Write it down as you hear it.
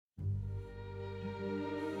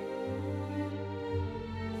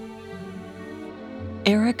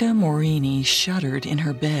Erica Morini shuddered in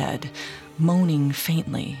her bed, moaning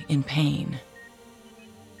faintly in pain.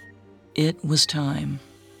 It was time.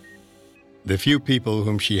 The few people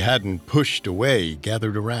whom she hadn't pushed away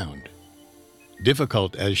gathered around.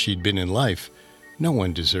 Difficult as she'd been in life, no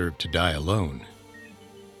one deserved to die alone.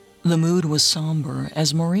 The mood was somber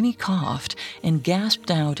as Morini coughed and gasped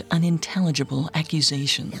out unintelligible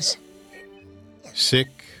accusations. Sick,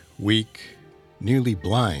 weak, nearly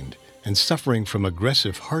blind, and suffering from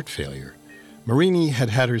aggressive heart failure, Morini had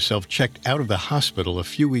had herself checked out of the hospital a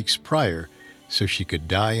few weeks prior so she could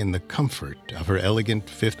die in the comfort of her elegant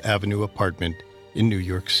Fifth Avenue apartment in New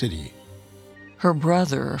York City. Her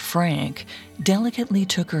brother, Frank, delicately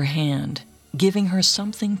took her hand, giving her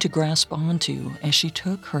something to grasp onto as she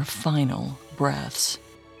took her final breaths.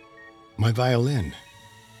 "My violin.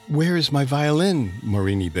 Where is my violin?"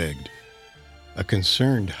 Morini begged. A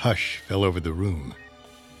concerned hush fell over the room.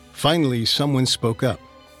 Finally, someone spoke up,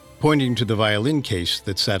 pointing to the violin case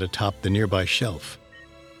that sat atop the nearby shelf.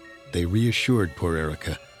 They reassured poor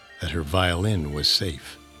Erica that her violin was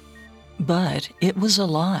safe. But it was a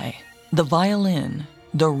lie. The violin,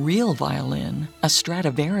 the real violin, a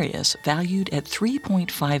Stradivarius valued at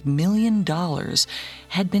 $3.5 million,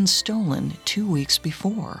 had been stolen 2 weeks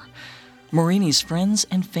before. Morini's friends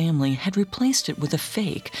and family had replaced it with a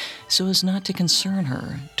fake so as not to concern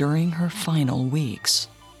her during her final weeks.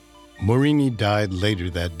 Morini died later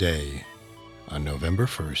that day, on November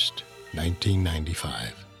 1st,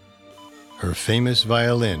 1995. Her famous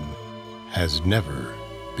violin has never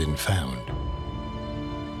been found.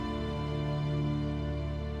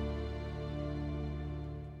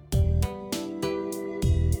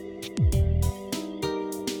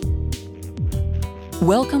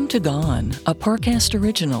 Welcome to Gone, a Parcast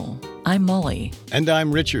original. I'm Molly. And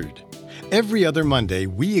I'm Richard. Every other Monday,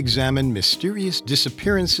 we examine mysterious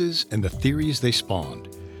disappearances and the theories they spawned.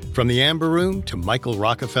 From the Amber Room to Michael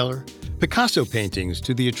Rockefeller, Picasso paintings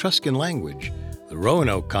to the Etruscan language, the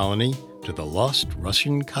Roanoke colony to the lost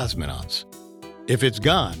Russian cosmonauts. If it's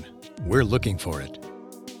gone, we're looking for it.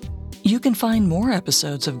 You can find more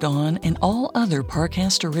episodes of Gone and all other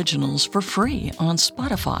Parcast originals for free on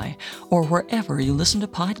Spotify or wherever you listen to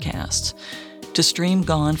podcasts. To stream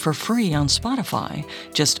Gone for free on Spotify,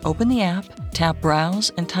 just open the app, tap Browse,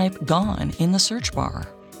 and type Gone in the search bar.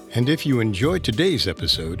 And if you enjoyed today's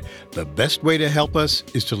episode, the best way to help us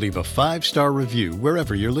is to leave a 5-star review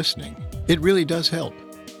wherever you're listening. It really does help.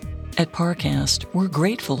 At Parcast, we're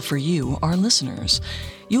grateful for you, our listeners.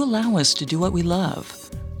 You allow us to do what we love.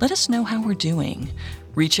 Let us know how we're doing.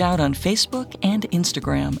 Reach out on Facebook and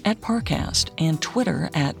Instagram at Parcast and Twitter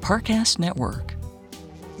at Parcast Network.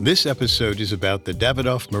 This episode is about the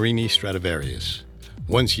Davidoff-Morini Stradivarius.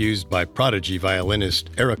 Once used by prodigy violinist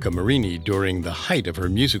Erica Morini during the height of her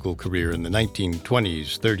musical career in the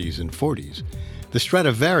 1920s, 30s, and 40s, the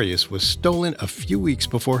Stradivarius was stolen a few weeks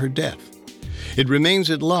before her death. It remains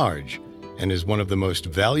at large and is one of the most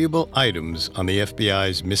valuable items on the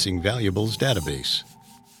FBI's Missing Valuables database.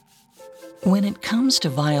 When it comes to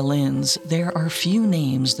violins, there are few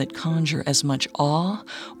names that conjure as much awe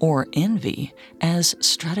or envy as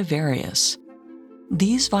Stradivarius.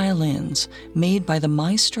 These violins, made by the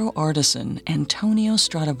maestro artisan Antonio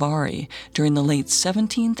Stradivari during the late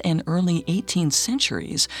 17th and early 18th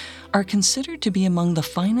centuries, are considered to be among the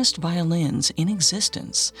finest violins in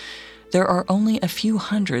existence. There are only a few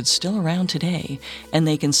hundred still around today, and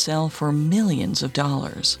they can sell for millions of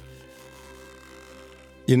dollars.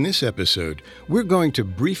 In this episode, we're going to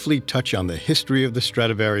briefly touch on the history of the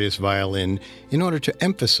Stradivarius violin in order to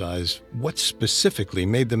emphasize what specifically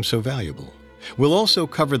made them so valuable. We'll also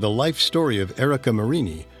cover the life story of Erica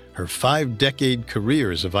Morini, her 5-decade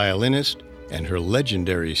career as a violinist, and her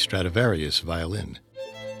legendary Stradivarius violin.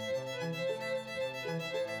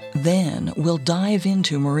 Then we'll dive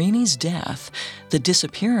into Morini's death, the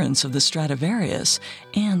disappearance of the Stradivarius,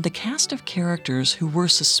 and the cast of characters who were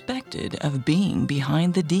suspected of being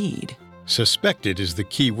behind the deed. Suspected is the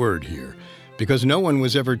key word here, because no one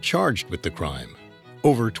was ever charged with the crime.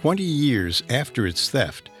 Over 20 years after its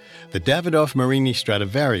theft, the Davidoff-Morini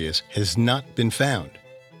Stradivarius has not been found.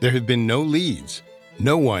 There have been no leads.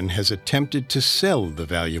 No one has attempted to sell the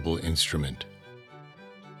valuable instrument.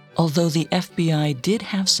 Although the FBI did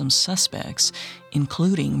have some suspects,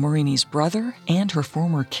 including Morini's brother and her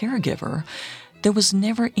former caregiver, there was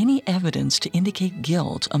never any evidence to indicate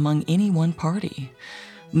guilt among any one party.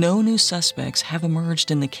 No new suspects have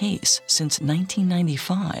emerged in the case since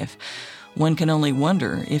 1995. One can only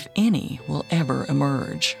wonder if any will ever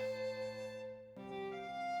emerge.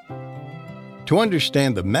 To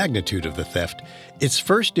understand the magnitude of the theft, it's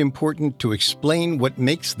first important to explain what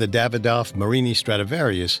makes the Davidoff-Morini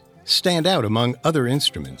Stradivarius stand out among other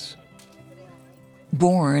instruments.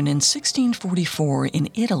 Born in 1644 in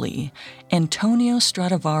Italy, Antonio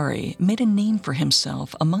Stradivari made a name for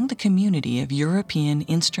himself among the community of European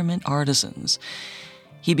instrument artisans.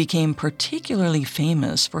 He became particularly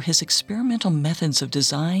famous for his experimental methods of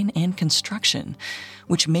design and construction,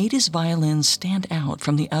 which made his violins stand out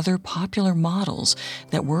from the other popular models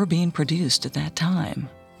that were being produced at that time.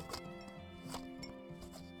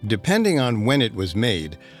 Depending on when it was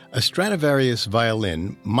made, a Stradivarius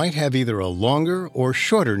violin might have either a longer or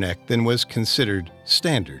shorter neck than was considered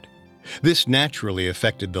standard. This naturally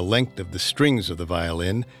affected the length of the strings of the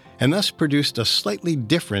violin and thus produced a slightly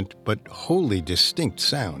different but wholly distinct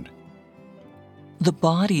sound. The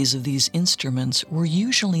bodies of these instruments were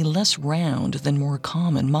usually less round than more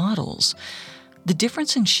common models. The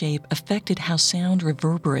difference in shape affected how sound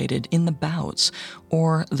reverberated in the bouts,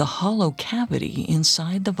 or the hollow cavity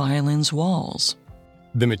inside the violin's walls.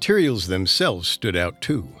 The materials themselves stood out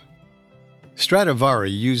too.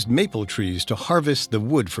 Stradivari used maple trees to harvest the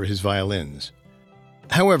wood for his violins.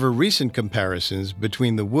 However, recent comparisons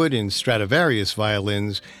between the wood in Stradivarius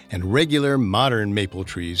violins and regular modern maple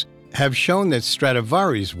trees have shown that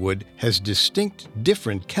Stradivari's wood has distinct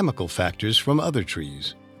different chemical factors from other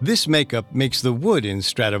trees. This makeup makes the wood in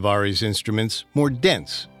Stradivari's instruments more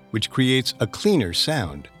dense, which creates a cleaner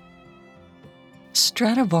sound.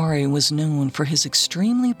 Stradivari was known for his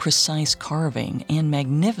extremely precise carving and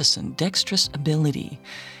magnificent dexterous ability.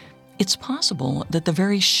 It's possible that the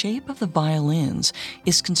very shape of the violins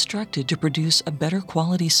is constructed to produce a better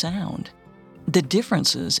quality sound. The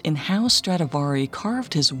differences in how Stradivari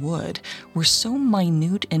carved his wood were so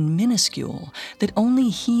minute and minuscule that only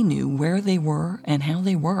he knew where they were and how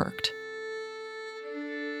they worked.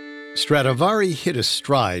 Stradivari hit a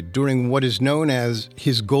stride during what is known as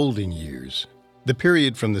his golden years, the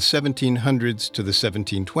period from the 1700s to the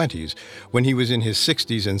 1720s, when he was in his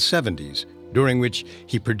 60s and 70s, during which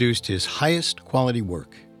he produced his highest quality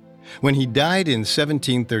work. When he died in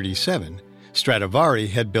 1737, Stradivari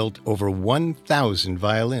had built over 1,000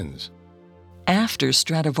 violins. After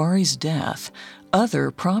Stradivari's death,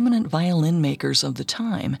 other prominent violin makers of the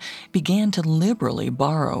time began to liberally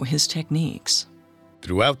borrow his techniques.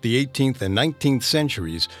 Throughout the 18th and 19th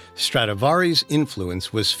centuries, Stradivari's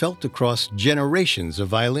influence was felt across generations of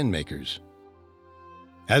violin makers.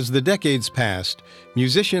 As the decades passed,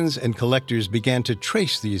 musicians and collectors began to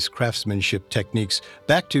trace these craftsmanship techniques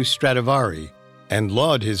back to Stradivari and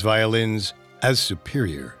laud his violins as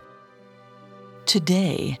superior.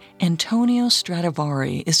 Today, Antonio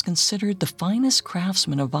Stradivari is considered the finest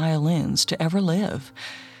craftsman of violins to ever live.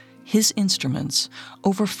 His instruments,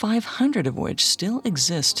 over 500 of which still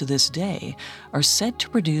exist to this day, are said to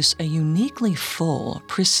produce a uniquely full,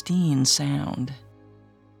 pristine sound.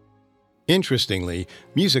 Interestingly,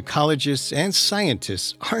 musicologists and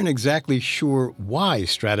scientists aren't exactly sure why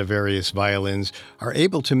Stradivarius violins are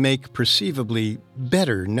able to make perceivably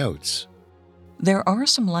better notes. There are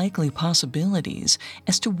some likely possibilities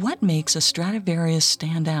as to what makes a Stradivarius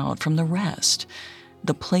stand out from the rest.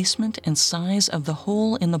 The placement and size of the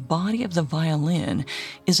hole in the body of the violin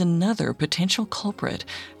is another potential culprit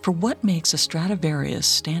for what makes a Stradivarius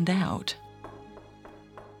stand out.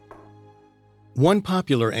 One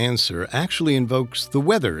popular answer actually invokes the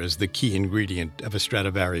weather as the key ingredient of a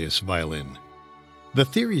Stradivarius violin. The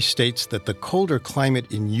theory states that the colder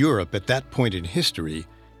climate in Europe at that point in history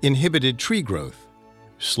inhibited tree growth.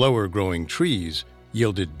 Slower growing trees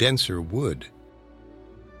yielded denser wood.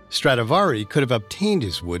 Stradivari could have obtained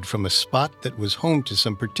his wood from a spot that was home to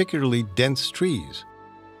some particularly dense trees.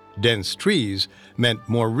 Dense trees meant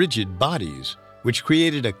more rigid bodies, which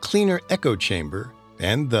created a cleaner echo chamber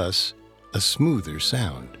and thus a smoother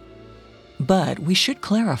sound. But we should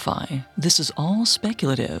clarify, this is all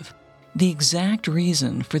speculative. The exact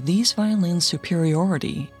reason for these violins'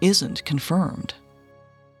 superiority isn't confirmed.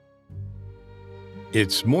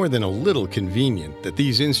 It's more than a little convenient that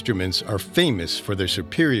these instruments are famous for their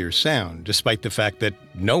superior sound, despite the fact that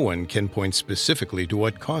no one can point specifically to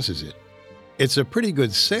what causes it. It's a pretty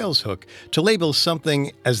good sales hook to label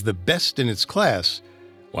something as the best in its class,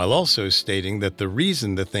 while also stating that the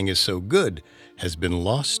reason the thing is so good has been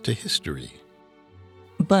lost to history.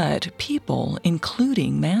 But people,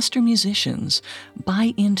 including master musicians,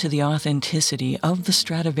 buy into the authenticity of the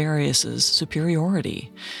Stradivarius's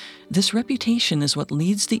superiority. This reputation is what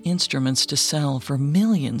leads the instruments to sell for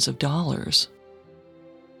millions of dollars.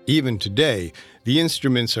 Even today, the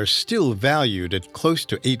instruments are still valued at close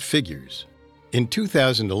to 8 figures. In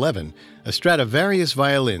 2011, a Stradivarius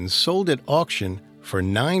violin sold at auction for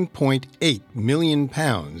 £9.8 million,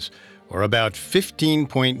 or about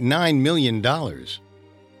 $15.9 million.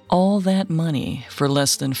 All that money for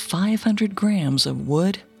less than 500 grams of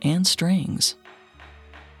wood and strings.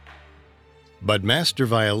 But master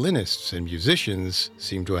violinists and musicians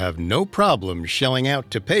seem to have no problem shelling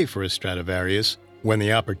out to pay for a Stradivarius when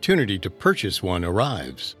the opportunity to purchase one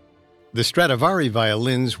arrives. The Stradivari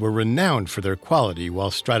violins were renowned for their quality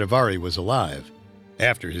while Stradivari was alive.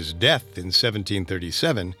 After his death in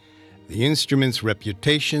 1737, the instrument's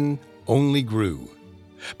reputation only grew.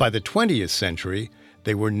 By the 20th century,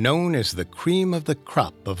 they were known as the cream of the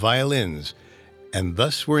crop of violins, and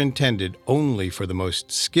thus were intended only for the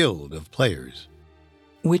most skilled of players.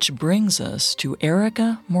 Which brings us to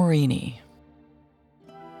Erica Morini.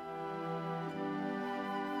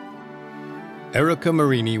 Erica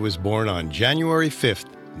Morini was born on January 5,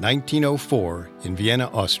 1904, in Vienna,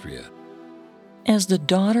 Austria. As the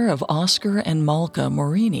daughter of Oscar and Malka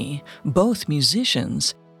Morini, both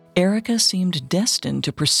musicians, Erica seemed destined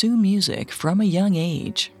to pursue music from a young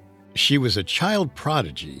age. She was a child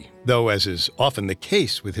prodigy, though, as is often the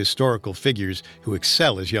case with historical figures who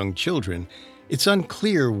excel as young children, it's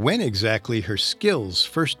unclear when exactly her skills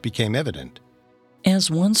first became evident.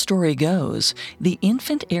 As one story goes, the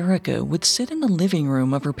infant Erica would sit in the living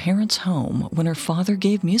room of her parents' home when her father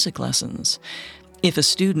gave music lessons. If a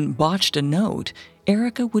student botched a note,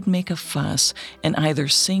 Erica would make a fuss and either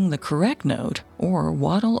sing the correct note or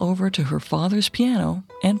waddle over to her father's piano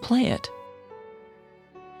and play it.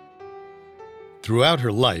 Throughout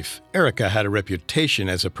her life, Erica had a reputation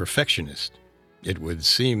as a perfectionist. It would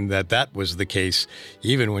seem that that was the case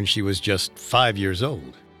even when she was just 5 years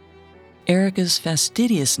old. Erica's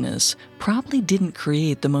fastidiousness probably didn't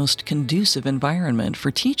create the most conducive environment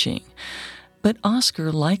for teaching, but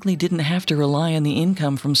Oscar likely didn't have to rely on the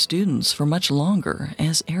income from students for much longer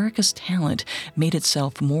as Erica's talent made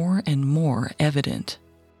itself more and more evident.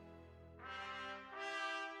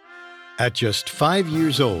 At just 5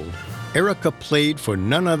 years old, Erica played for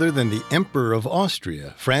none other than the Emperor of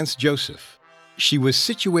Austria, Franz Joseph. She was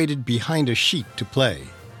situated behind a sheet to play.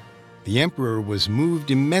 The Emperor was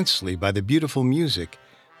moved immensely by the beautiful music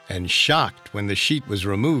and shocked when the sheet was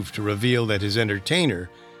removed to reveal that his entertainer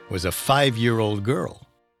was a 5-year-old girl.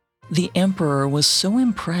 The Emperor was so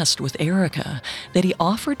impressed with Erica that he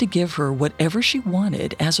offered to give her whatever she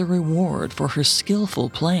wanted as a reward for her skillful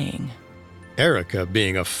playing. Erica,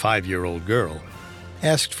 being a 5-year-old girl,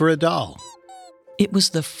 asked for a doll. It was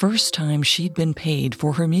the first time she'd been paid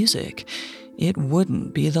for her music. It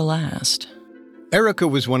wouldn't be the last. Erica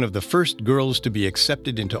was one of the first girls to be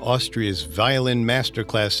accepted into Austria's violin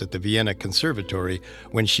masterclass at the Vienna Conservatory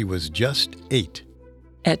when she was just 8.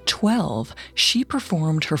 At 12, she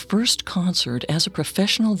performed her first concert as a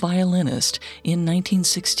professional violinist in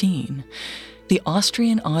 1916. The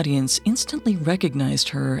Austrian audience instantly recognized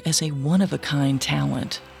her as a one-of-a-kind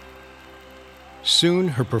talent. Soon,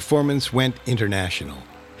 her performance went international.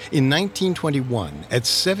 In 1921, at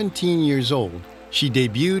 17 years old, she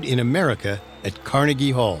debuted in America at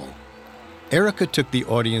Carnegie Hall. Erica took the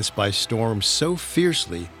audience by storm so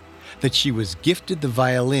fiercely that she was gifted the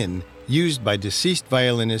violin used by deceased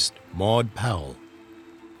violinist Maud Powell.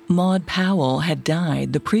 Maud Powell had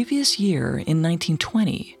died the previous year in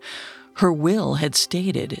 1920. Her will had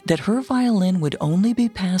stated that her violin would only be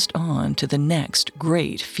passed on to the next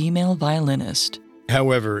great female violinist.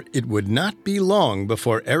 However, it would not be long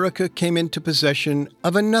before Erica came into possession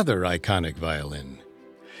of another iconic violin.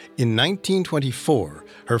 In 1924,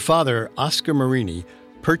 her father, Oscar Morini,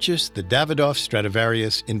 purchased the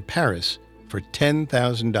Davidoff-Stradivarius in Paris for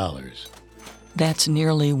 $10,000. That's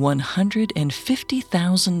nearly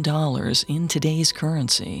 $150,000 in today's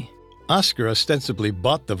currency. Oscar ostensibly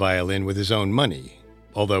bought the violin with his own money,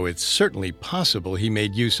 although it's certainly possible he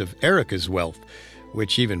made use of Erica's wealth,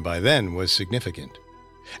 which even by then was significant.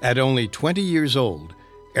 At only 20 years old,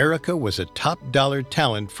 Erica was a top-dollar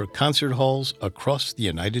talent for concert halls across the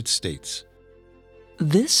United States.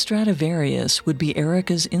 This Stradivarius would be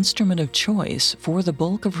Erica's instrument of choice for the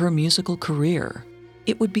bulk of her musical career.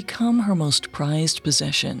 It would become her most prized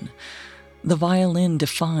possession. The violin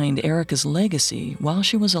defined Erica's legacy while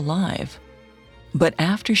she was alive. But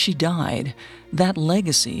after she died, that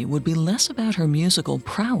legacy would be less about her musical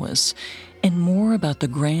prowess and more about the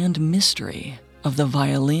grand mystery of the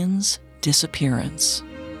violin's disappearance.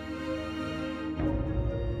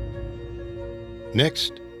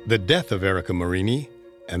 Next, the death of Erica Morini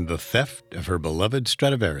and the theft of her beloved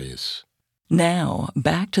Stradivarius. Now,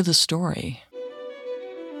 back to the story.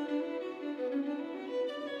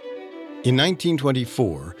 In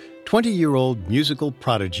 1924, 20-year-old musical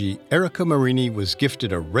prodigy Erica Morini was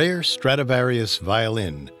gifted a rare Stradivarius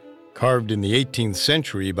violin, carved in the 18th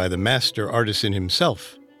century by the master artisan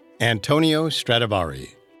himself, Antonio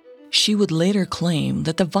Stradivari. She would later claim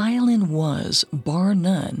that the violin was, bar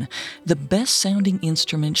none, the best-sounding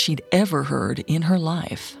instrument she'd ever heard in her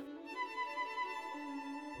life.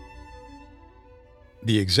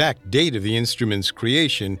 The exact date of the instrument's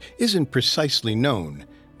creation isn't precisely known,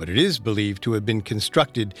 but it is believed to have been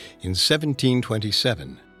constructed in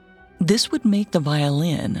 1727. This would make the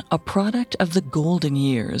violin a product of the golden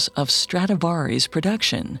years of Stradivari's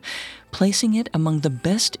production, placing it among the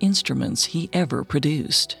best instruments he ever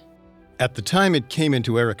produced. At the time it came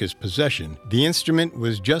into Erica's possession, the instrument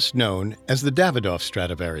was just known as the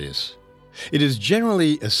Davidoff-Stradivarius. It is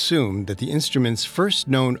generally assumed that the instrument's first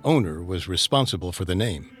known owner was responsible for the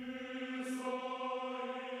name.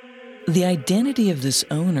 The identity of this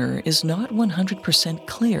owner is not 100%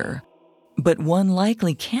 clear, but one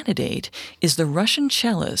likely candidate is the Russian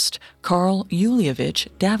cellist Karl Yulievich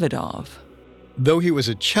Davidoff. Though he was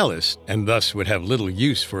a cellist and thus would have little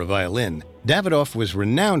use for a violin, Davidoff was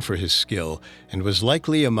renowned for his skill and was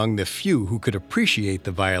likely among the few who could appreciate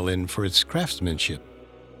the violin for its craftsmanship.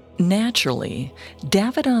 Naturally,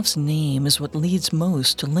 Davidoff's name is what leads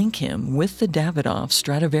most to link him with the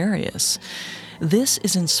Davidoff-Stradivarius. This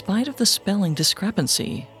is in spite of the spelling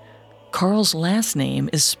discrepancy. Karl's last name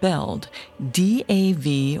is spelled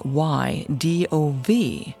D-A-V-Y-D-O-V,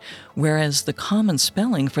 whereas the common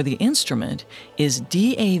spelling for the instrument is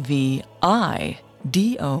D-A-V-I-D-O-F-F.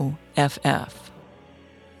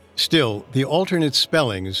 Still, the alternate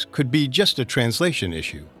spellings could be just a translation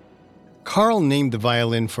issue. Karl named the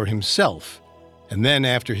violin for himself, and then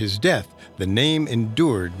after his death, the name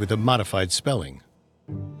endured with a modified spelling.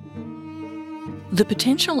 The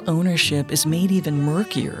potential ownership is made even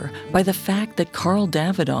murkier by the fact that Karl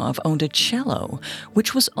Davidoff owned a cello,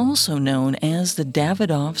 which was also known as the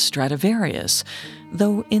Davidoff-Stradivarius,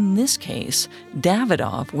 though in this case,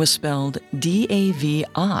 Davidoff was spelled D-A-V-I-D-O-V.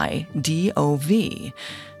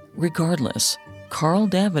 Regardless, Karl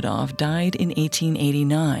Davidoff died in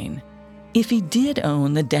 1889. If he did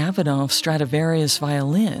own the Davidoff-Stradivarius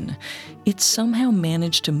violin, it somehow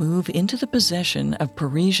managed to move into the possession of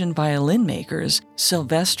Parisian violin makers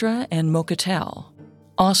Silvestre and Mocatel.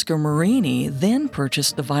 Oscar Morini then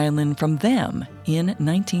purchased the violin from them in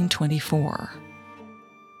 1924.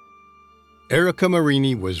 Erica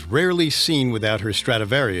Morini was rarely seen without her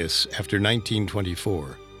Stradivarius after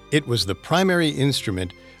 1924. It was the primary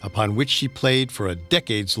instrument upon which she played for a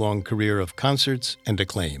decades-long career of concerts and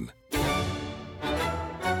acclaim.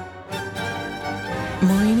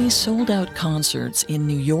 Morini sold out concerts in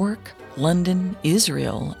New York, London,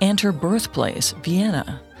 Israel, and her birthplace,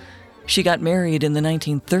 Vienna. She got married in the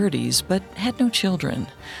 1930s but had no children.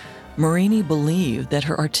 Morini believed that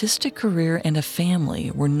her artistic career and a family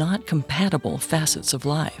were not compatible facets of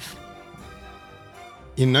life.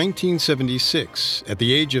 In 1976, at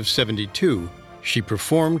the age of 72, she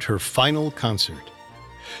performed her final concert.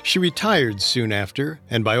 She retired soon after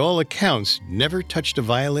and by all accounts never touched a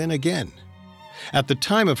violin again. At the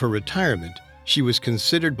time of her retirement, she was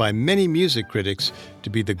considered by many music critics to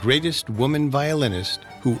be the greatest woman violinist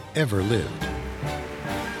who ever lived.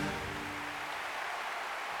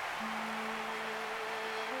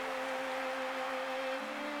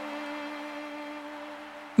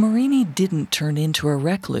 Morini didn't turn into a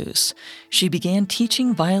recluse. She began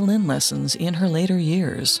teaching violin lessons in her later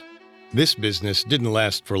years. This business didn't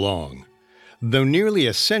last for long. Though nearly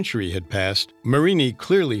a century had passed, Morini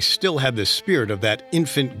clearly still had the spirit of that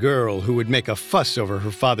infant girl who would make a fuss over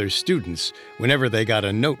her father's students whenever they got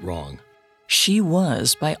a note wrong. She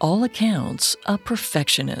was, by all accounts, a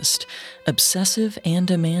perfectionist, obsessive and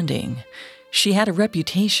demanding. She had a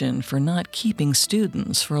reputation for not keeping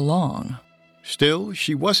students for long. Still,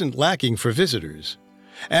 she wasn't lacking for visitors.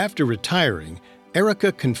 After retiring,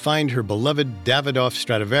 Erica confined her beloved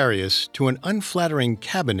Davidoff-Stradivarius to an unflattering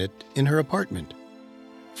cabinet in her apartment.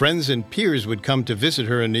 Friends and peers would come to visit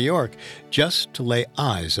her in New York just to lay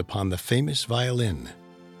eyes upon the famous violin.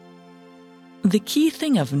 The key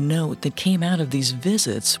thing of note that came out of these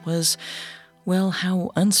visits was, well,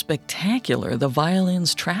 how unspectacular the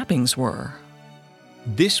violin's trappings were.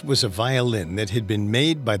 This was a violin that had been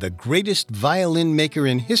made by the greatest violin maker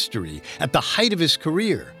in history at the height of his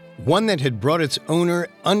career. One that had brought its owner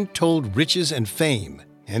untold riches and fame,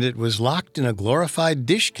 and it was locked in a glorified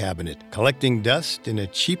dish cabinet, collecting dust in a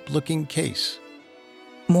cheap-looking case.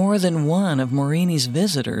 More than one of Morini's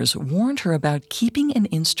visitors warned her about keeping an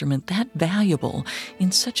instrument that valuable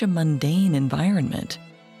in such a mundane environment.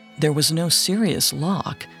 There was no serious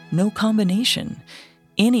lock, no combination.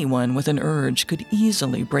 Anyone with an urge could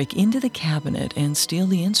easily break into the cabinet and steal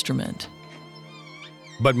the instrument.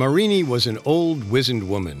 But Morini was an old, wizened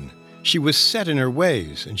woman. She was set in her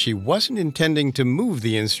ways, and she wasn't intending to move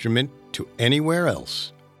the instrument to anywhere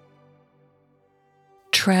else.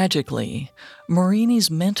 Tragically,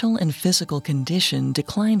 Morini's mental and physical condition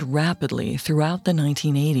declined rapidly throughout the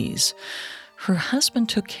 1980s. Her husband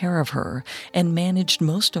took care of her and managed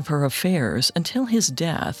most of her affairs until his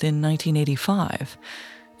death in 1985.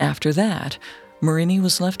 After that, Morini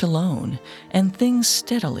was left alone, and things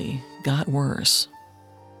steadily got worse.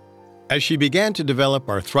 As she began to develop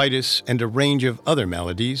arthritis and a range of other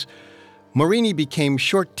maladies, Morini became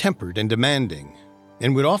short-tempered and demanding,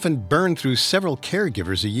 and would often burn through several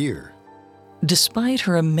caregivers a year. Despite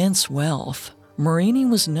her immense wealth, Morini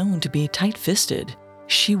was known to be tight-fisted.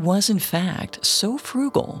 She was, in fact, so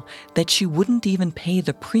frugal that she wouldn't even pay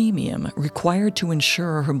the premium required to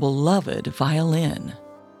insure her beloved violin.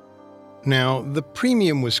 Now, the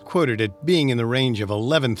premium was quoted at being in the range of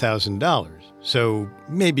 $11,000, so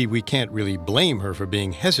maybe we can't really blame her for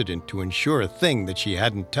being hesitant to insure a thing that she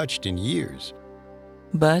hadn't touched in years.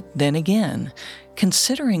 But then again,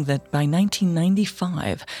 considering that by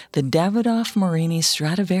 1995, the Davidoff-Morini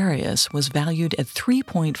Stradivarius was valued at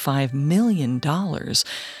 $3.5 million,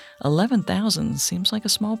 $11,000 seems like a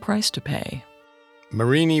small price to pay.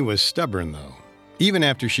 Morini was stubborn, though. Even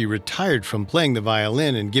after she retired from playing the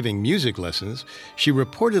violin and giving music lessons, she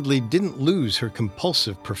reportedly didn't lose her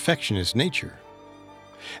compulsive perfectionist nature.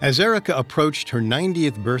 As Erica approached her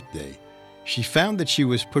 90th birthday, she found that she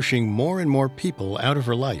was pushing more and more people out of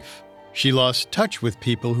her life. She lost touch with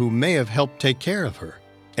people who may have helped take care of her,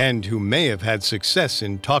 and who may have had success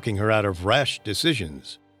in talking her out of rash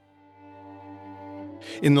decisions.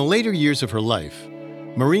 In the later years of her life,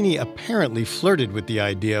 Morini apparently flirted with the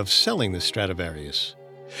idea of selling the Stradivarius.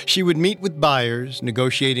 She would meet with buyers,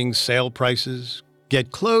 negotiating sale prices,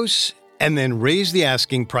 get close, and then raise the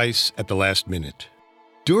asking price at the last minute.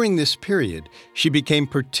 During this period, she became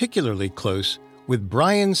particularly close with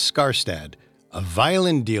Brian Skarstad, a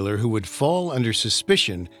violin dealer who would fall under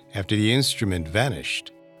suspicion after the instrument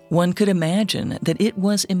vanished. One could imagine that it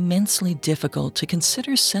was immensely difficult to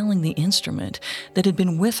consider selling the instrument that had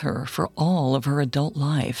been with her for all of her adult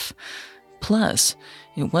life. Plus,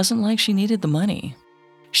 it wasn't like she needed the money.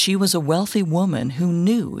 She was a wealthy woman who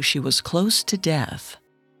knew she was close to death.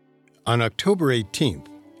 On October 18th,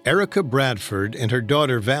 Erica Bradford and her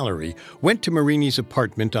daughter Valerie went to Morini's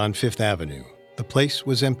apartment on Fifth Avenue. The place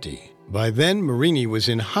was empty. By then, Morini was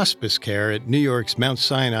in hospice care at New York's Mount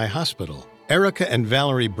Sinai Hospital. Erica and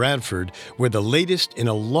Valerie Bradford were the latest in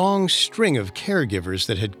a long string of caregivers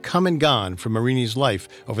that had come and gone from Morini's life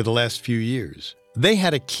over the last few years. They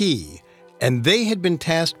had a key, and they had been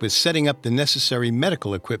tasked with setting up the necessary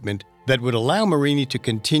medical equipment that would allow Morini to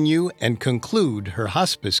continue and conclude her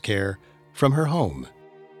hospice care from her home.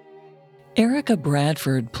 Erica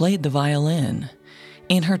Bradford played the violin.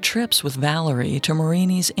 In her trips with Valerie to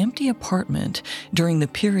Morini's empty apartment during the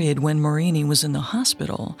period when Morini was in the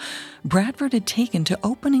hospital, Bradford had taken to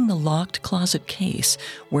opening the locked closet case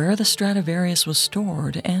where the Stradivarius was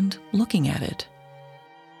stored and looking at it.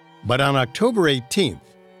 But on October 18th,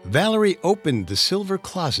 Valerie opened the silver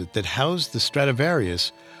closet that housed the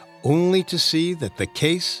Stradivarius, only to see that the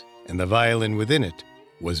case and the violin within it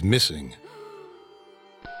was missing.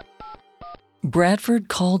 Bradford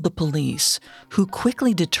called the police, who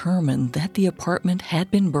quickly determined that the apartment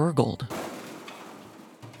had been burgled.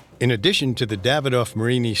 In addition to the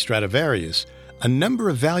Davidoff-Morini Stradivarius, a number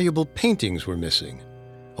of valuable paintings were missing.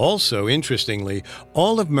 Also, interestingly,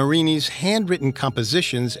 all of Morini's handwritten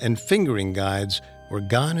compositions and fingering guides were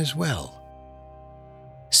gone as well.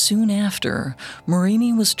 Soon after,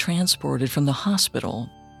 Morini was transported from the hospital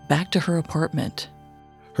back to her apartment.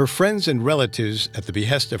 Her friends and relatives, at the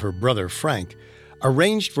behest of her brother Frank,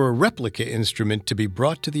 arranged for a replica instrument to be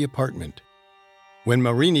brought to the apartment. When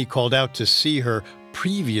Morini called out to see her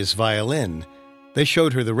previous violin, they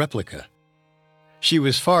showed her the replica. She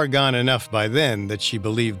was far gone enough by then that she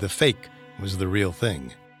believed the fake was the real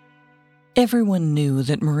thing. Everyone knew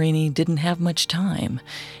that Morini didn't have much time,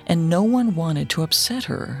 and no one wanted to upset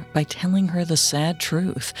her by telling her the sad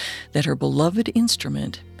truth that her beloved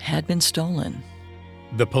instrument had been stolen.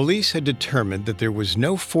 The police had determined that there was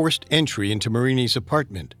no forced entry into Morini's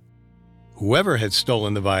apartment. Whoever had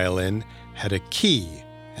stolen the violin had a key,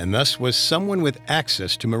 and thus was someone with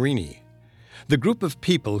access to Morini. The group of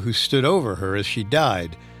people who stood over her as she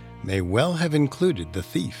died may well have included the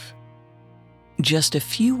thief. Just a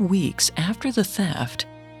few weeks after the theft,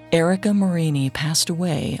 Erica Morini passed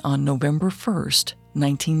away on November 1st,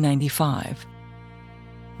 1995.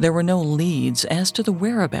 There were no leads as to the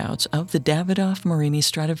whereabouts of the Davidoff-Morini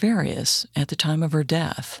Stradivarius at the time of her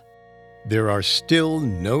death. There are still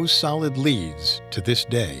no solid leads to this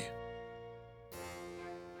day.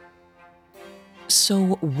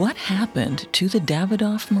 So what happened to the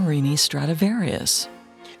Davidoff-Morini Stradivarius?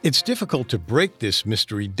 It's difficult to break this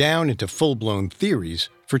mystery down into full-blown theories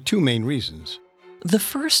for two main reasons. The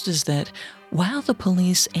first is that while the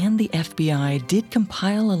police and the FBI did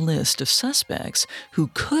compile a list of suspects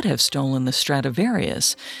who could have stolen the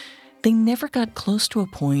Stradivarius, they never got close to a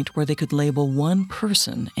point where they could label one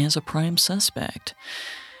person as a prime suspect.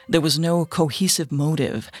 There was no cohesive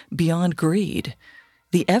motive beyond greed.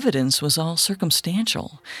 The evidence was all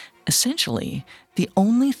circumstantial. Essentially, the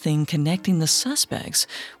only thing connecting the suspects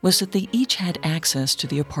was that they each had access to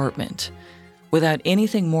the apartment. Without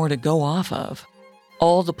anything more to go off of,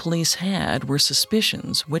 all the police had were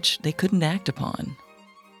suspicions which they couldn't act upon.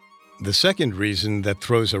 The second reason that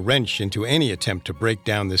throws a wrench into any attempt to break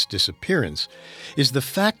down this disappearance is the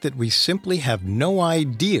fact that we simply have no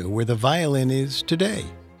idea where the violin is today.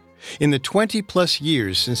 In the 20-plus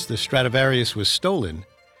years since the Stradivarius was stolen,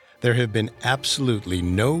 there have been absolutely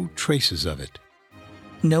no traces of it.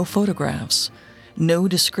 No photographs, no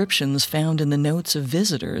descriptions found in the notes of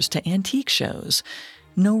visitors to antique shows,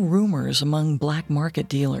 no rumors among black market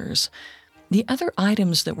dealers. The other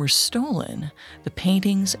items that were stolen, the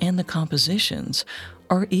paintings and the compositions,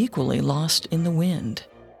 are equally lost in the wind.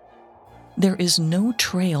 There is no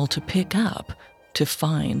trail to pick up to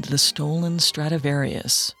find the stolen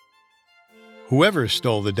Stradivarius. Whoever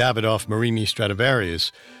stole the Davidoff-Morini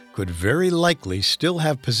Stradivarius could very likely still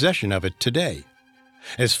have possession of it today.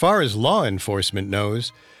 As far as law enforcement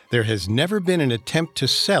knows, there has never been an attempt to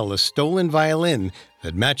sell a stolen violin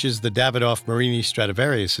that matches the Davidoff-Morini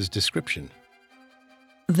Stradivarius's description.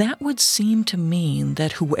 That would seem to mean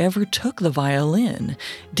that whoever took the violin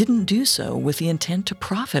didn't do so with the intent to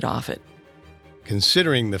profit off it.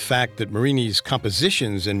 Considering the fact that Morini's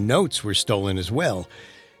compositions and notes were stolen as well,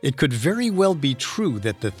 it could very well be true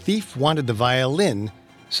that the thief wanted the violin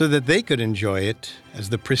so that they could enjoy it as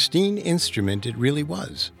the pristine instrument it really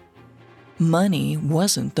was. Money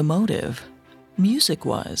wasn't the motive. Music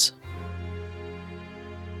was.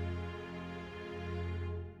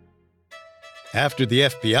 After the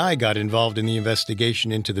FBI got involved in the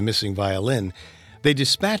investigation into the missing violin, they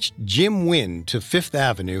dispatched Jim Wynn to Fifth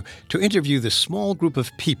Avenue to interview the small group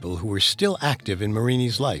of people who were still active in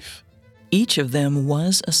Morini's life. Each of them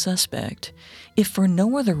was a suspect, if for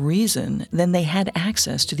no other reason than they had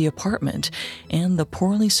access to the apartment and the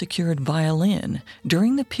poorly secured violin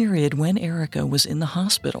during the period when Erica was in the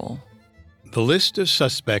hospital. The list of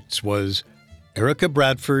suspects was Erica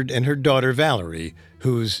Bradford and her daughter Valerie,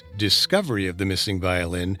 whose discovery of the missing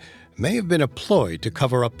violin may have been a ploy to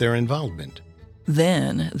cover up their involvement.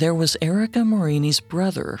 Then there was Erica Morini's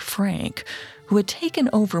brother, Frank, who had taken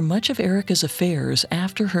over much of Erica's affairs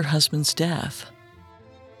after her husband's death.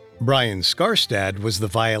 Brian Skarstad was the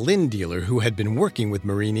violin dealer who had been working with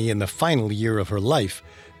Morini in the final year of her life,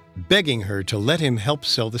 begging her to let him help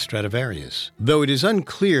sell the Stradivarius. Though it is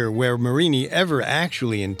unclear where Morini ever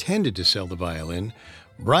actually intended to sell the violin,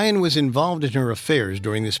 Brian was involved in her affairs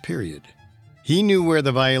during this period. He knew where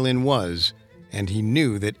the violin was, and he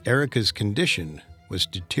knew that Erica's condition was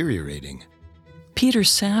deteriorating. Peter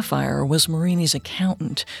Sapphire was Morini's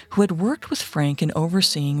accountant who had worked with Frank in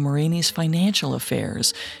overseeing Morini's financial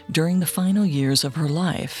affairs during the final years of her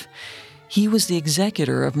life. He was the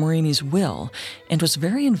executor of Morini's will and was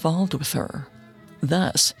very involved with her.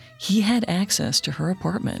 Thus, he had access to her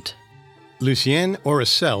apartment. Lucien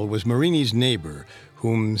Oricel was Morini's neighbor,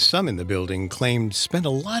 whom some in the building claimed spent a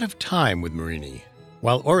lot of time with Morini.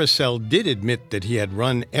 While Oricel did admit that he had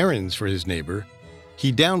run errands for his neighbor,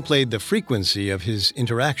 he downplayed the frequency of his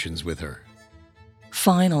interactions with her.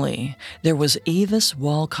 Finally, there was Avis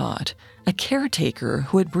Walcott, a caretaker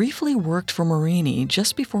who had briefly worked for Morini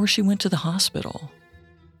just before she went to the hospital.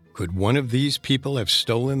 Could one of these people have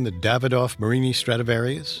stolen the Davidoff-Morini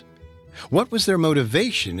Stradivarius? What was their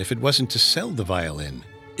motivation if it wasn't to sell the violin?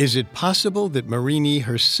 Is it possible that Morini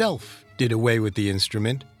herself did away with the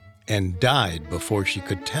instrument and died before she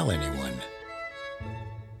could tell anyone?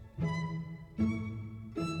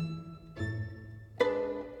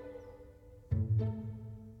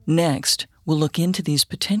 Next, we'll look into these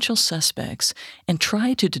potential suspects and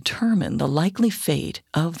try to determine the likely fate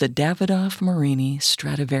of the Davidoff-Morini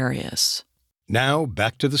Stradivarius. Now,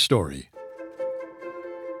 back to the story.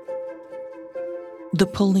 The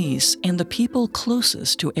police and the people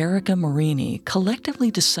closest to Erica Morini collectively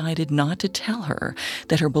decided not to tell her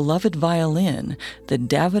that her beloved violin, the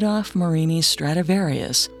Davidoff-Morini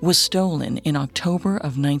Stradivarius, was stolen in October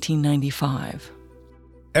of 1995.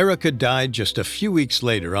 Erica died just a few weeks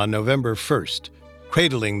later on November 1st,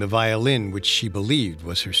 cradling the violin which she believed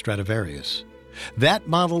was her Stradivarius. That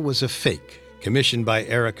model was a fake, commissioned by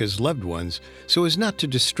Erica's loved ones so as not to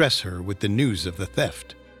distress her with the news of the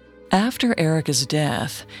theft. After Erica's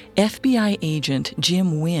death, FBI agent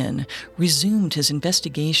Jim Wynn resumed his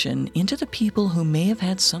investigation into the people who may have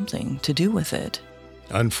had something to do with it.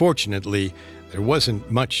 Unfortunately, there wasn't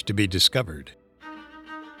much to be discovered.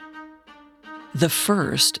 The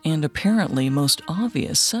first and apparently most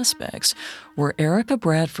obvious suspects were Erica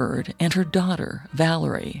Bradford and her daughter,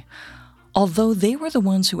 Valerie. Although they were the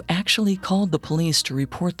ones who actually called the police to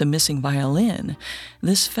report the missing violin,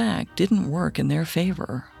 this fact didn't work in their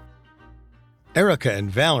favor. Erica and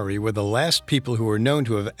Valerie were the last people who were known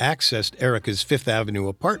to have accessed Erica's Fifth Avenue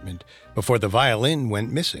apartment before the violin went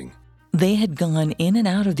missing. They had gone in and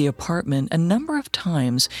out of the apartment a number of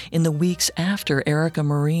times in the weeks after Erica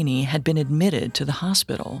Morini had been admitted to the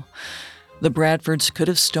hospital. The Bradfords could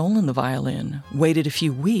have stolen the violin, waited a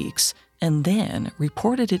few weeks, and then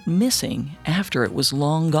reported it missing after it was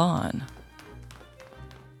long gone.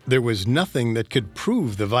 There was nothing that could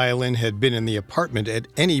prove the violin had been in the apartment at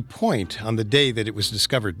any point on the day that it was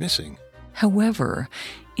discovered missing. However,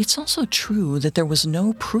 it's also true that there was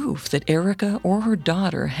no proof that Erica or her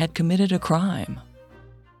daughter had committed a crime.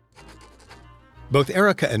 Both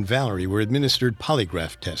Erica and Valerie were administered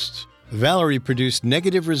polygraph tests. Valerie produced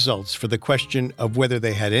negative results for the question of whether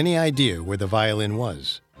they had any idea where the violin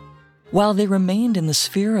was. While they remained in the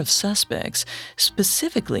sphere of suspects,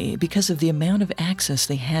 specifically because of the amount of access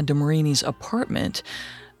they had to Morini's apartment,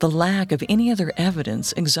 the lack of any other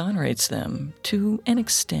evidence exonerates them to an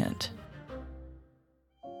extent.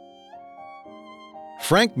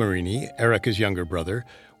 Frank Morini, Erica's younger brother,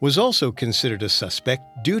 was also considered a suspect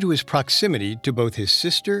due to his proximity to both his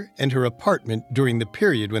sister and her apartment during the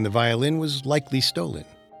period when the violin was likely stolen.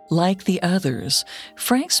 Like the others,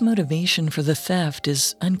 Frank's motivation for the theft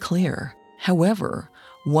is unclear. However,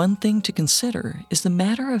 one thing to consider is the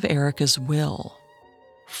matter of Erica's will.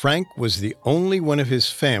 Frank was the only one of his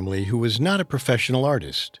family who was not a professional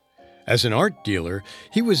artist. As an art dealer,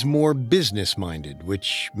 he was more business-minded,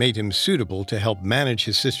 which made him suitable to help manage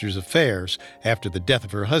his sister's affairs after the death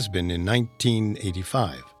of her husband in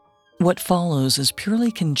 1985. What follows is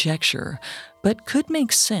purely conjecture, but could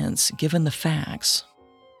make sense given the facts.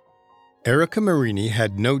 Erica Morini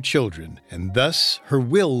had no children, and thus her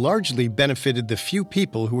will largely benefited the few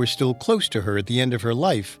people who were still close to her at the end of her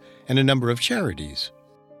life and a number of charities.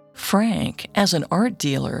 Frank, as an art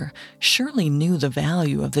dealer, surely knew the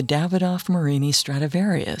value of the Davidoff-Morini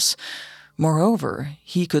Stradivarius. Moreover,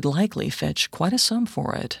 he could likely fetch quite a sum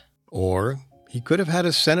for it. Or he could have had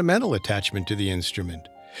a sentimental attachment to the instrument,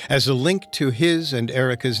 as a link to his and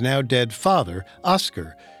Erica's now dead father,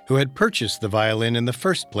 Oscar, who had purchased the violin in the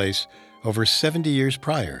first place over 70 years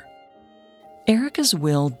prior. Erica's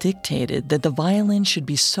will dictated that the violin should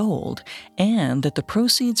be sold and that the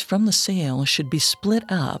proceeds from the sale should be split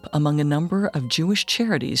up among a number of Jewish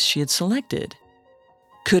charities she had selected.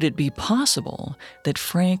 Could it be possible that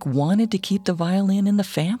Frank wanted to keep the violin in the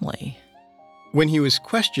family? When he was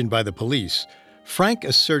questioned by the police, Frank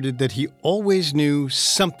asserted that he always knew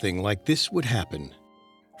something like this would happen.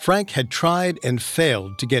 Frank had tried and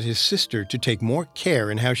failed to get his sister to take more care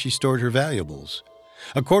in how she stored her valuables.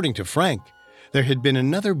 According to Frank, there had been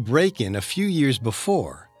another break-in a few years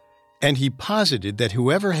before, and he posited that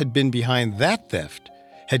whoever had been behind that theft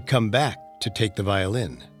had come back to take the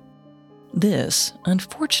violin. This,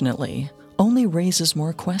 unfortunately, only raises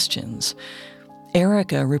more questions.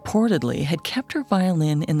 Erica reportedly had kept her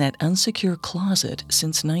violin in that unsecure closet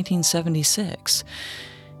since 1976.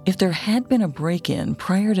 If there had been a break-in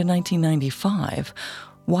prior to 1995,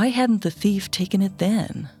 why hadn't the thief taken it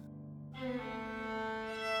then?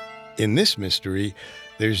 In this mystery,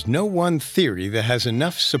 there's no one theory that has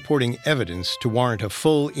enough supporting evidence to warrant a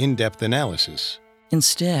full, in-depth analysis.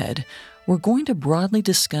 Instead, we're going to broadly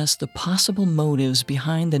discuss the possible motives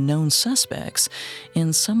behind the known suspects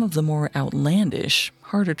and some of the more outlandish,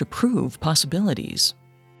 harder-to-prove possibilities.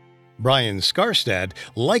 Brian Skarstad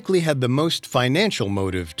likely had the most financial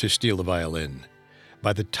motive to steal the violin.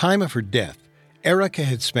 By the time of her death, Erica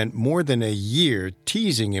had spent more than a year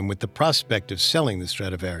teasing him with the prospect of selling the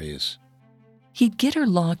Stradivarius. He'd get her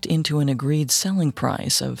locked into an agreed selling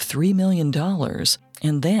price of $3 million,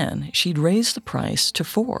 and then she'd raise the price to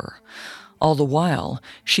 $4 million. All the while,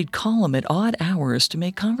 she'd call him at odd hours to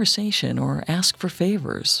make conversation or ask for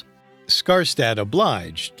favors. Skarstad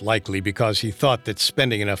obliged, likely because he thought that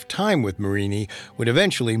spending enough time with Morini would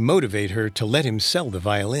eventually motivate her to let him sell the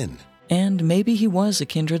violin. And maybe he was a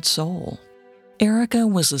kindred soul. Erica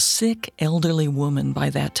was a sick, elderly woman by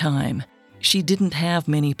that time. She didn't have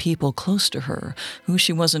many people close to her who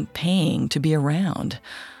she wasn't paying to be around.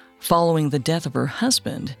 Following the death of her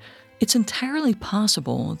husband, it's entirely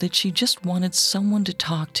possible that she just wanted someone to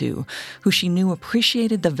talk to who she knew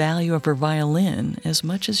appreciated the value of her violin as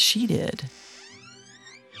much as she did.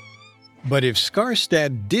 But if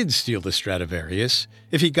Skarstad did steal the Stradivarius,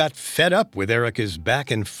 if he got fed up with Erica's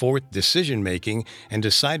back-and-forth decision-making and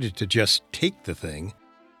decided to just take the thing,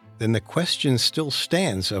 then the question still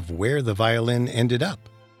stands of where the violin ended up.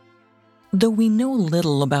 Though we know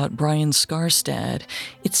little about Brian Skarstad,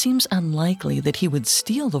 it seems unlikely that he would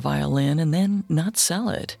steal the violin and then not sell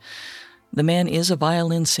it. The man is a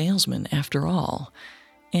violin salesman, after all.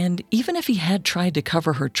 And even if he had tried to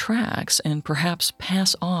cover her tracks and perhaps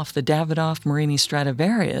pass off the Davidoff-Morini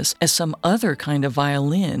Stradivarius as some other kind of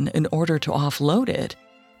violin in order to offload it,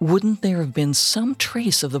 wouldn't there have been some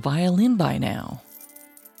trace of the violin by now?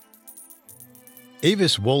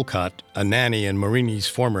 Avis Wolcott, a nanny and Morini's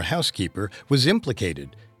former housekeeper, was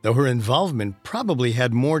implicated, though her involvement probably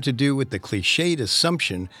had more to do with the cliched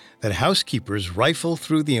assumption that housekeepers rifle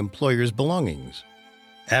through the employer's belongings.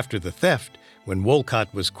 After the theft, when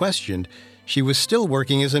Wolcott was questioned, she was still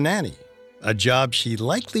working as a nanny, a job she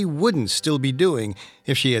likely wouldn't still be doing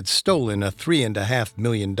if she had stolen a $3.5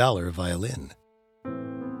 million violin.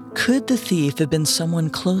 Could the thief have been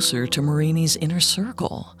someone closer to Morini's inner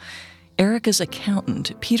circle? Erica's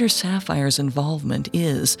accountant, Peter Sapphire's involvement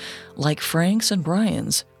is, like Frank's and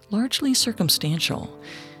Brian's, largely circumstantial.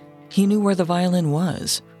 He knew where the violin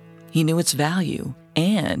was, he knew its value,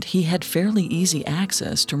 and he had fairly easy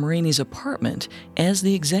access to Morini's apartment as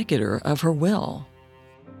the executor of her will.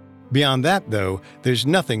 Beyond that, though, there's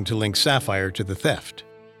nothing to link Sapphire to the theft.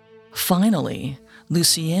 Finally,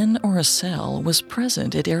 Lucienne Oracel was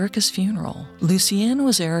present at Erica's funeral. Lucienne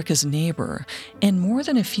was Erica's neighbor, and more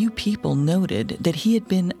than a few people noted that he had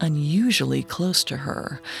been unusually close to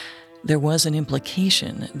her. There was an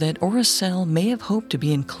implication that Oracel may have hoped to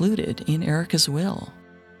be included in Erica's will.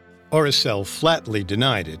 Oracel flatly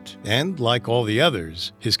denied it, and, like all the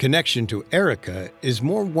others, his connection to Erica is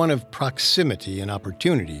more one of proximity and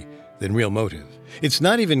opportunity than real motive. It's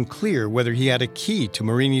not even clear whether he had a key to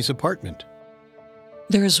Morini's apartment.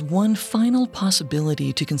 There is one final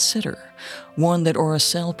possibility to consider, one that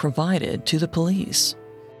Oracel provided to the police.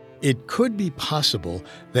 It could be possible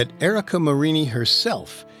that Erica Morini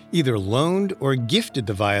herself either loaned or gifted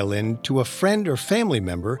the violin to a friend or family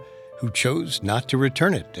member who chose not to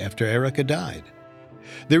return it after Erica died.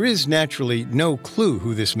 There is naturally no clue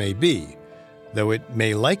who this may be, though it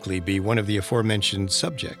may likely be one of the aforementioned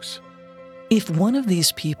subjects. If one of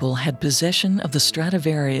these people had possession of the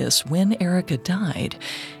Stradivarius when Erica died,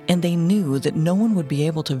 and they knew that no one would be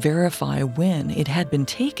able to verify when it had been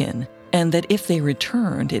taken, and that if they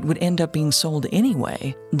returned it would end up being sold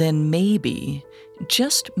anyway, then maybe,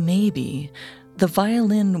 just maybe, the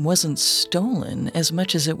violin wasn't stolen as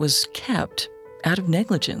much as it was kept out of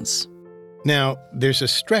negligence. Now, there's a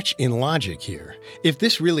stretch in logic here. If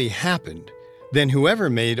this really happened, then whoever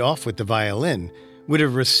made off with the violin would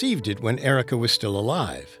have received it when Erica was still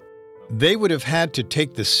alive. They would have had to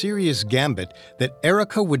take the serious gambit that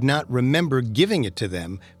Erica would not remember giving it to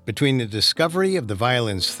them between the discovery of the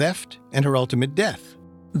violin's theft and her ultimate death.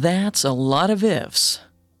 That's a lot of ifs.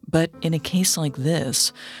 But in a case like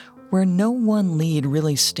this, where no one lead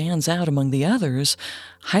really stands out among the others,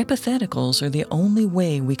 hypotheticals are the only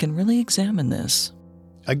way we can really examine this.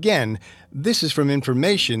 Again, this is from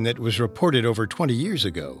information that was reported over 20 years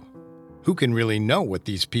ago. Who can really know what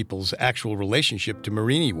these people's actual relationship to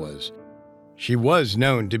Morini was? She was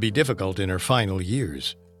known to be difficult in her final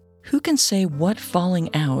years. Who can say what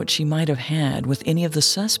falling out she might have had with any of the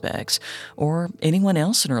suspects or anyone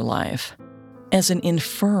else in her life? As an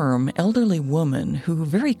infirm, elderly woman who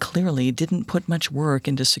very clearly didn't put much work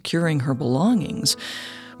into securing her belongings,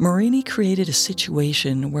 Morini created a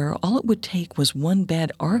situation where all it would take was one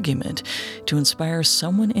bad argument to inspire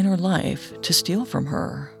someone in her life to steal from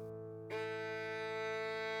her.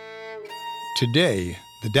 Today,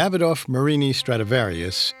 the Davidoff-Morini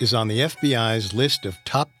Stradivarius is on the FBI's list of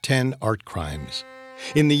top 10 art crimes.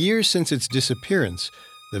 In the years since its disappearance,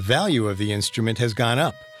 the value of the instrument has gone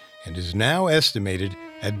up and is now estimated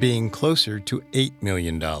at being closer to $8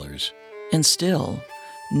 million. And still,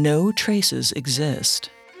 no traces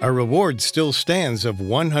exist. A reward still stands of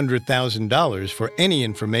 $100,000 for any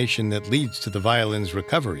information that leads to the violin's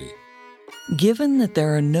recovery. Given that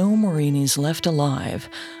there are no Morinis left alive,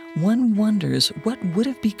 one wonders what would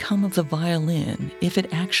have become of the violin if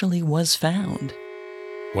it actually was found.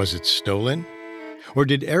 Was it stolen? Or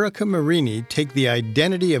did Erica Morini take the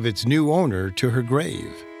identity of its new owner to her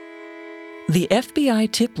grave? The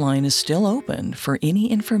FBI tip line is still open for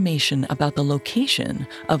any information about the location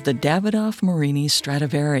of the Davidoff-Morini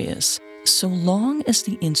Stradivarius. So long as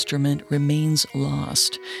the instrument remains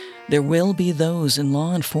lost, there will be those in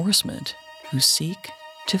law enforcement who seek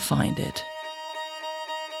to find it.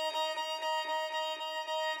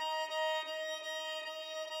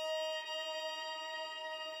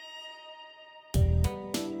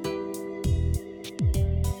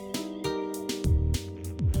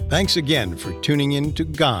 Thanks again for tuning in to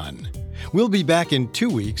Gone. We'll be back in 2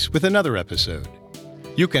 weeks with another episode.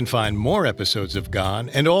 You can find more episodes of Gone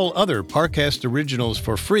and all other Parcast originals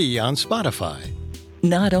for free on Spotify.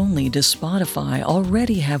 Not only does Spotify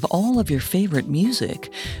already have all of your favorite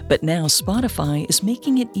music, but now Spotify is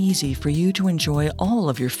making it easy for you to enjoy all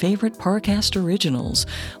of your favorite Parcast originals,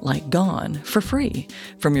 like Gone, for free,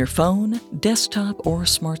 from your phone, desktop, or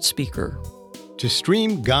smart speaker. To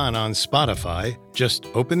stream Gone on Spotify, just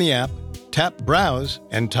open the app, tap Browse,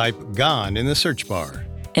 and type Gone in the search bar.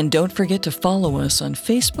 And don't forget to follow us on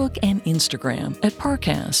Facebook and Instagram at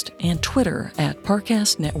Parcast and Twitter at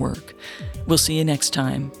Parcast Network. We'll see you next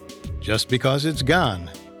time. Just because it's gone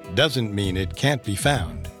doesn't mean it can't be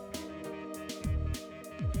found.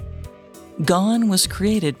 Gone was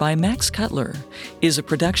created by Max Cutler, is a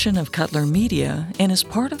production of Cutler Media, and is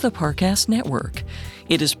part of the Parcast Network.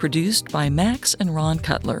 It is produced by Max and Ron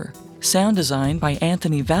Cutler. Sound design by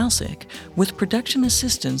Anthony Valsic, with production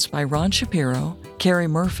assistance by Ron Shapiro, Carrie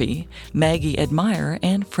Murphy, Maggie Admire,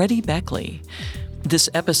 and Freddie Beckley. This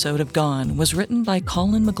episode of Gone was written by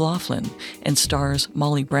Colin McLaughlin and stars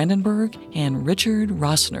Molly Brandenburg and Richard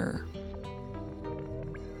Rossner.